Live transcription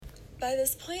By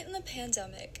this point in the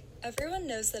pandemic, everyone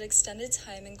knows that extended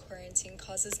time in quarantine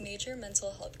causes major mental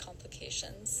health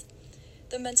complications.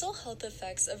 The mental health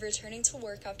effects of returning to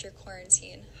work after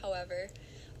quarantine, however,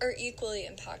 are equally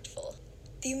impactful.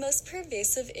 The most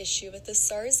pervasive issue with the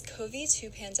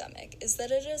SARS-CoV-2 pandemic is that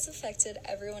it has affected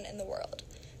everyone in the world,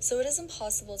 so it is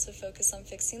impossible to focus on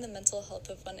fixing the mental health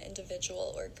of one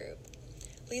individual or group.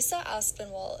 Lisa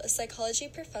Aspinwall, a psychology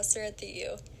professor at the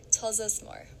U, tells us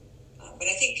more. But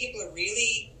I think people are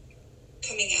really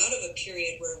coming out of a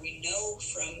period where we know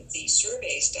from the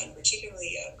surveys done,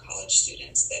 particularly of college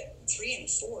students, that 3 in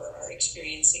 4 are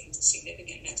experiencing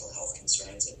significant mental health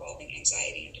concerns involving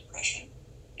anxiety and depression.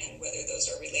 And whether those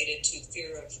are related to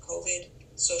fear of COVID,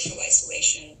 social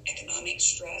isolation, economic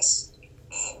stress,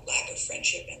 lack of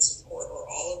friendship and support, or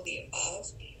all of the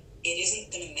above, it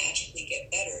isn't going to magically get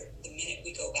better the minute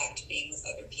we go back to being with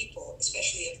other people,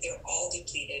 especially if they're all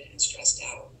depleted and stressed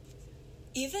out.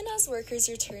 Even as workers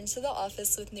return to the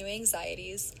office with new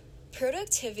anxieties,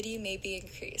 productivity may be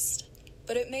increased,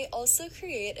 but it may also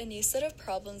create a new set of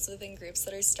problems within groups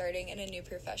that are starting in a new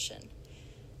profession.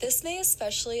 This may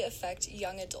especially affect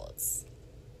young adults.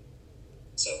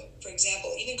 So, for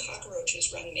example, even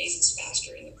cockroaches run mazes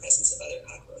faster in the presence of other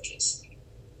cockroaches.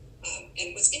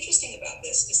 And what's interesting about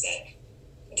this is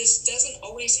that this doesn't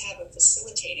always have a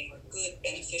facilitating or good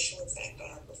beneficial effect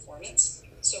on our performance.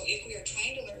 So if we are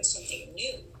trying to learn something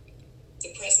new,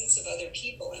 the presence of other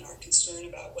people and our concern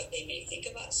about what they may think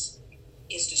of us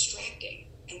is distracting,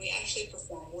 and we actually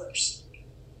perform worse.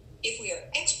 If we are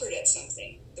expert at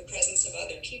something, the presence of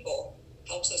other people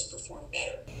helps us perform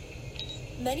better.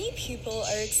 Many people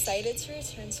are excited to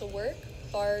return to work,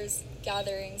 bars,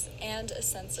 gatherings, and a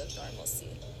sense of normalcy.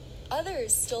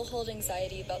 Others still hold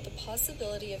anxiety about the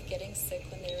possibility of getting sick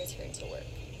when they return to work.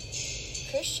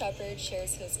 Chris Shepard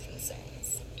shares his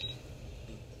concerns.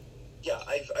 Yeah,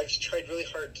 I've tried really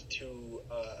hard to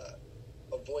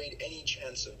avoid any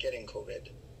chance of getting COVID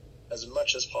as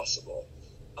much as possible.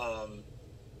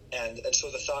 And so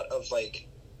the thought of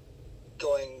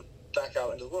going back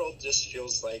out into the world just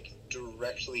feels like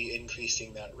directly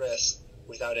increasing that risk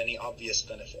without any obvious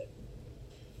benefit.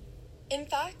 In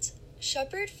fact,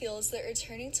 Shepard feels that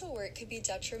returning to work could be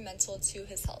detrimental to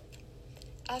his health.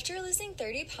 After losing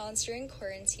 30 pounds during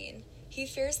quarantine, he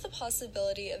fears the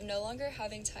possibility of no longer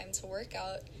having time to work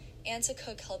out and to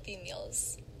cook healthy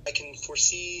meals. I can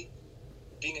foresee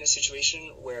being in a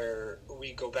situation where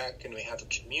we go back and we have a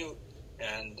commute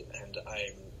and I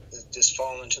just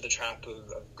fall into the trap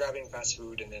of grabbing fast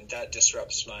food, and then that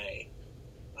disrupts my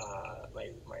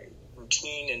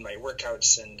routine and my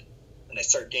workouts, and I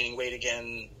start gaining weight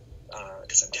again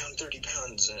because I'm down 30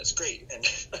 pounds and it's great.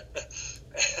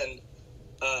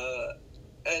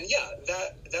 And yeah,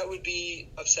 that would be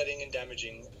upsetting and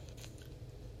damaging.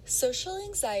 Social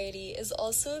anxiety is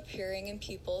also appearing in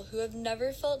people who have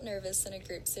never felt nervous in a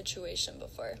group situation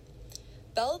before.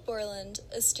 Belle Borland,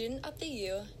 a student at the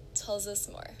U, tells us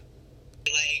more.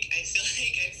 I feel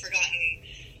like I've forgotten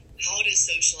how to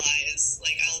socialize.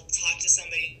 I'll talk to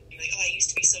somebody and be like, oh, I used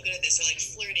to be so good at this, or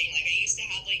flirting. I used to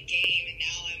have game, and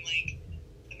now I'm I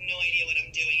have no idea what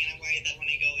I'm doing, and I'm worried that when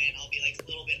I go in, I'll be a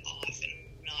little bit off and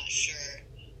not sure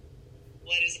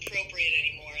what is appropriate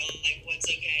anymore, what's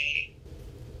okay.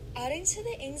 Adding to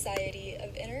the anxiety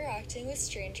of interacting with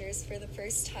strangers for the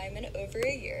first time in over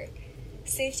a year,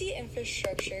 safety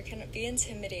infrastructure can be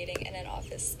intimidating in an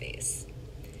office space.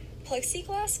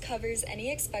 Plexiglass covers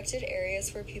any expected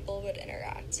areas where people would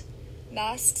interact.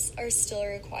 Masks are still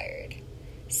required.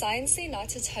 Signs say not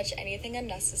to touch anything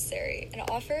unnecessary and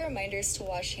offer reminders to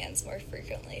wash hands more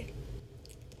frequently.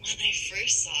 When I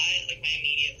first saw it, my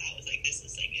immediate thought was this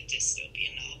is a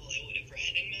dystopian novel I would have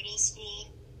read in middle school.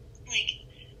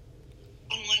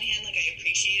 On one hand, I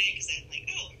appreciate it because I'm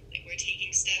we're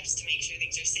taking steps to make sure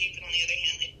things are safe, and on the other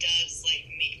hand, it does make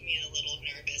me a little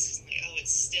nervous because I'm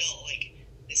it's still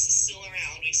this is still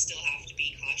around. We still have to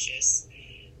be cautious.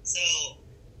 So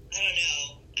I don't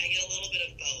know. I get a little bit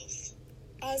of both.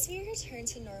 As we return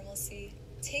to normalcy,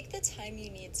 take the time you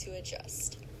need to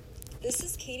adjust. This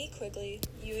is Katie Quigley,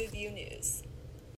 U of U News.